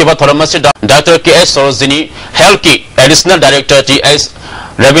pangtok ki ba thoramasi Dr. KS Sorozini Health ki additional director TS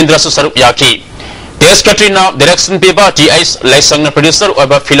Ravindra Sarup Yaki TS Katrina direction paper TS Laisang na producer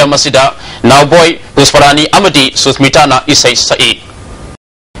oba film asida Now Boy Pusparani Amadi Susmita na isai sai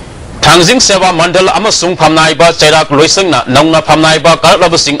Tangzing Seva Mandal amasung phamnai ba Chairak Loisang na nongna phamnai ba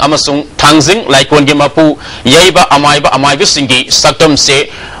Karab Singh amasung Tangzing Laikon gi mapu Yaiba amai bi singi saktam se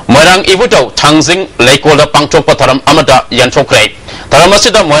Moirang Ibutau Tangzing Laikola Pangtok Pataram Amada Yanchokrai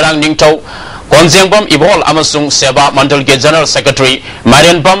Taramasida Moirang Ningtau Konzengbam Ibol Amasung Seva Mandal Ge General Secretary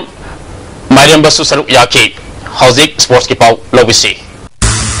Marian Basu Sarup Yaki Hauzik Sports Ki Pau Lobisi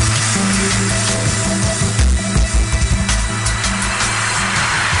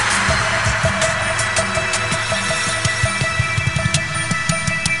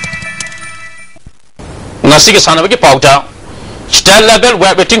Ngasi ke sana bagi pauta State level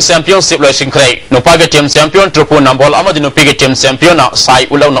weightlifting championship loising krai Nupage team champion Trupu Nambol Amadi Nupige team champion na Sai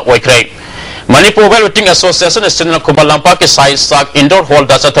Ulau na Oikrai Manipur Weightlifting Association National Kumalampa ke Sai Sak Indoor Hall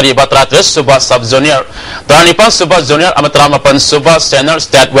Dasa Tari Batratres Subha Sub Junior Tranipan Subha Junior Amatramapan Subha Senior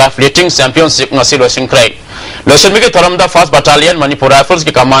State Weightlifting Championship ngasi loising krai Loising Mige Thoramda 1st Battalion Manipur Rifles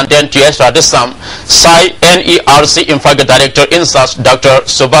ke Commandant TS Radhesam Sai NERC Infraga Director in charge Dr.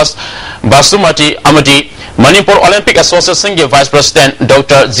 Subhas Basumati Amadi Manipur Olympic Association के Vice President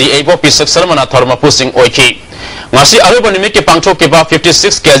Dr. G.A. Pisak Sarmana Tharma Pusing Oiki ngasi aruba nimik ke pangthok ke ba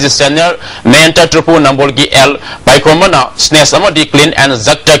 56 kg senior mentor Trupu Nambol gi L Paikomana Snes amadi clean and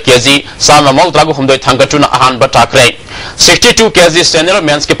zakta kg sama mal dragu humdoi thangatuna ahan batakrai 62 kg senior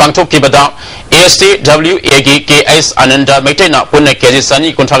men's ke pangthok ke bada ASTW AG KS Ananda Maitena punna kg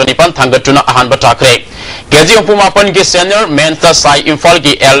sani kunthagani pan thangatuna ahan batakrai kg upumapan ge senior mentor Sai Infal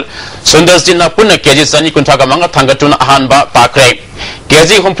gi L Sundarsdina punna kg sani kunthaga manga thangatuna ahan ba takrai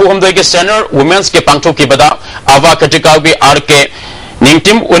kg humpu humdoi ge senior women's ke pangthok ke bada Ava Katikau bi RK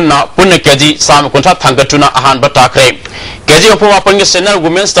Ningtim unna punna kg sam kuntha thangatuna ahan batakrai kg upuma pangi senior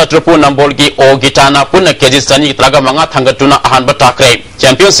women's Trupu Nambol gi O Gitana punna kg sani traga manga thangatuna ahan batakrai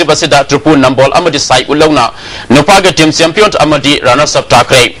championship asida Trupu Nambol amadi Sai Ulauna nupaga team champion amadi runners up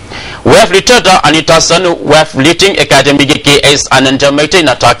takrai Wef Litada Anita Sanu Wef Lifting Academy gi KS Ananda Maitei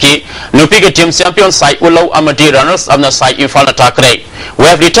Nataki nupiga team champion Sai Ulau amadi runners up na Sai Infal takrai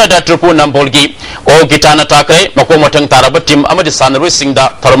Wef Litada Trupu Nambol gi O Gitana takrai makomotang tarabat team amadi Sanru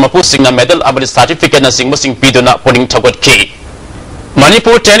Singda Tharmapu Singna medal amadi certificate na singma sing piduna puning tagot ki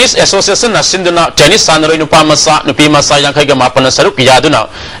Manipur Tennis Association na sinduna tennis sanroy nupi masa yang kaya mapana saruk yaduna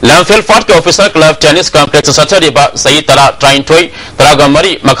Lamfel Fort ke officer club tennis complex satari ba sayi tara train toy taraga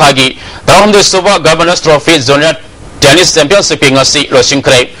mari makagi taramde suba governors trophy junior tennis championship ngasi losing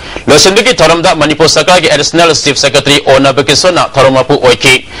krai losing bigi taramda Manipur Sarkar ge additional chief secretary Ona Bekisona Tharumapu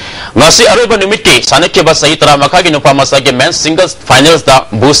oiki ngasi aruba nimiti sanake ba sayi tara makagi nupa masa ge men's singles finals da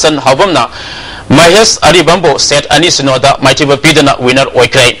Busan Habamna Mahesh Aribambo set ani sinoda maitiba pidana winner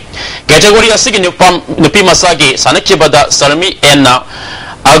oikrai category asigi nupi masagi sanaki bada Salmi Enna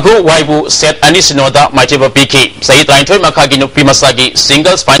Agu Waibu set ani sinoda maitiba piki sahi traintoi makagi nupi masagi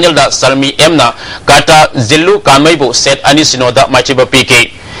singles final da Salmi Emna kata Zillu Kamaibu set ani sinoda maitiba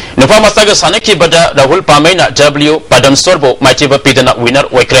piki nupa masaga sanaki bada Rahul Pamaina W Padam Sorbo maitiba pidana winner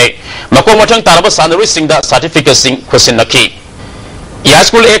oikrai makomotang taraba sanuri singda certificate sing kusinaki Ya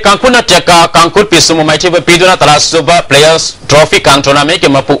school e Kankuna Teka Kankut Pisumu Maitiba Piduna Tarasuba players trophy kang tournament ke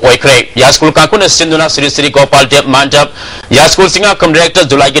mapu oikre ya school kangkun sinduna Sri Sri Gopal Dev Mandap ya school singa director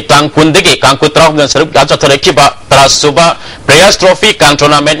Julai ki tang kundege kangku trau dan serup gacha thareki ba trasuba prayers trophy kang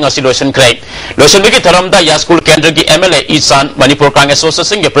tournament ngasi lotion krai lotion bigi tharamda ya school kendra ki MLA Isan Manipur Kang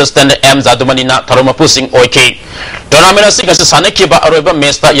Association ke president M Zadumani na tharoma pusing oike tournament asing ngasi saneki ba aroba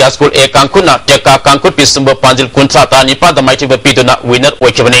mesta ya school e kangkuna teka kangkut pisumba panjil kuntra ta nipa da mighty ba piduna winner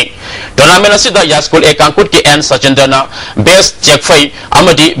oike bani tournament asida ya school e kangkut ki N Sajendana best check fai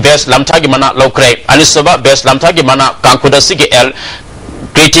amadi best lamthagi mana lokre anisaba best lamthagi mana kangkuda sigi L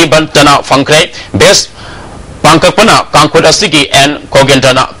kriti bantana fangkre best pangkapana kangkuda sigi N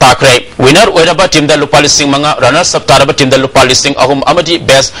kogendana takre winner oiraba team da lupa lising manga runner up taraba team da lupa lising ahum amadi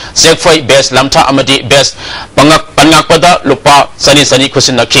best check fai best lamtha amadi best pangakpada lupa sani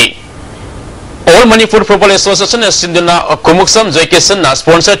kusinaki All Manipur Football Association Sinduna Kumuksam Joykesan na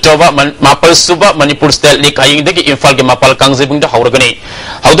sponsor Toba Mapal Suba Manipur State League aying degi Infal ge Mapal Kangzibung da Hauragani.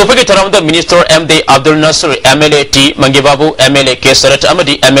 Haudopagi Taramda Minister MD Abdul Nasir MLA T Mangibabu MLA K Sarat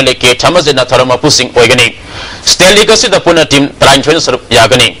Amadi MLA K Tamazena Tarama Pusing Oigani. State League asi da puna team Train Sarup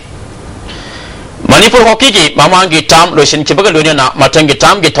Yagani. Manipur hockey ki mamangi tam lotion kibaga lunyana matangi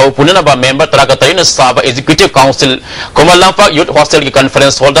tam ki thau punana ba member tarakatarina saba executive council Komalampa youth hostel ki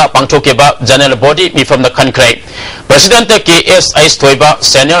conference holder pangthoke ba general body me from the country president KS Aistoiba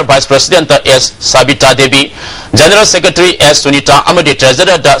senior vice president S Sabita Devi general secretary S Sunita amadi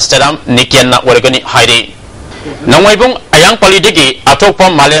treasurer da Stedam Nikiana Wargani Hairi Nangaibung ayang palidigi atokpa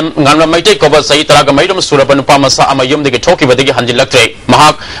malem nganra maite koba sai taraga maidum suraban pamasa amayum digi thoki badigi hanjilaktre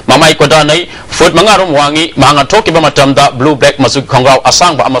mahak mamai koda nai food mangarum wangi mahanga thoki ba matamda blue black masuk khongrau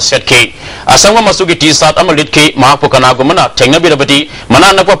asang ba amaset ke asang ba masugi t-shirt amalit ke mahapukana gumana thengna birabati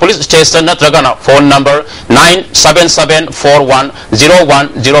mananakwa police station natragana phone number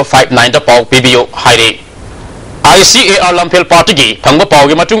 9774101059 da pau PBO haire ICAR Lampel Party gi thangba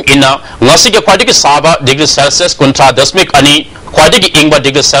pawge matung ina ngasi ge khwadi ki saba degree Celsius kuntra dasmik ani khwadi gi ingba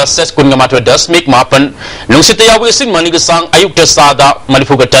degree Celsius kunga matwa dasmik mapan nungsita yabu sing mani gi sang ayuk te sada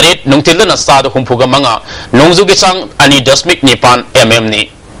manifuga taret nungtil na sada humpuga manga nungzu gi sang ani dasmik nipan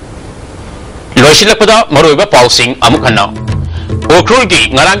ni loishilakpada maroiba pausing amukhanna Okrul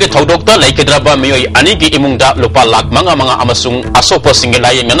gi ngarange thodokta laikedraba miyoi ani gi imungda lupa lak manga amasung asopo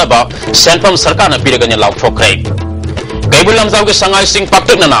singelai nganaba senpam sarkana piraganya lauthokre Kaibul lamzau ge sangai sing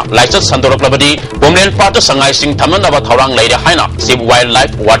paktuk nana laichat sandorok labadi Homeland Part sangai sing thamna ba thorang laida haina sib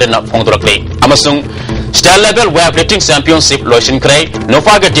wildlife warden phongdorakle amasung state level weightlifting championship lotion krai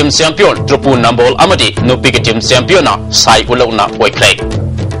nofa ge team champion trupu nambol amadi nopi ge team champion na sai ulona oikrai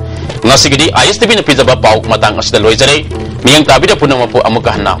ngasigidi ISTV na pizaba pau matang asda loizare miyang tabida punamapu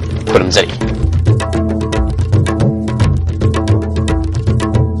amukahna kurumzari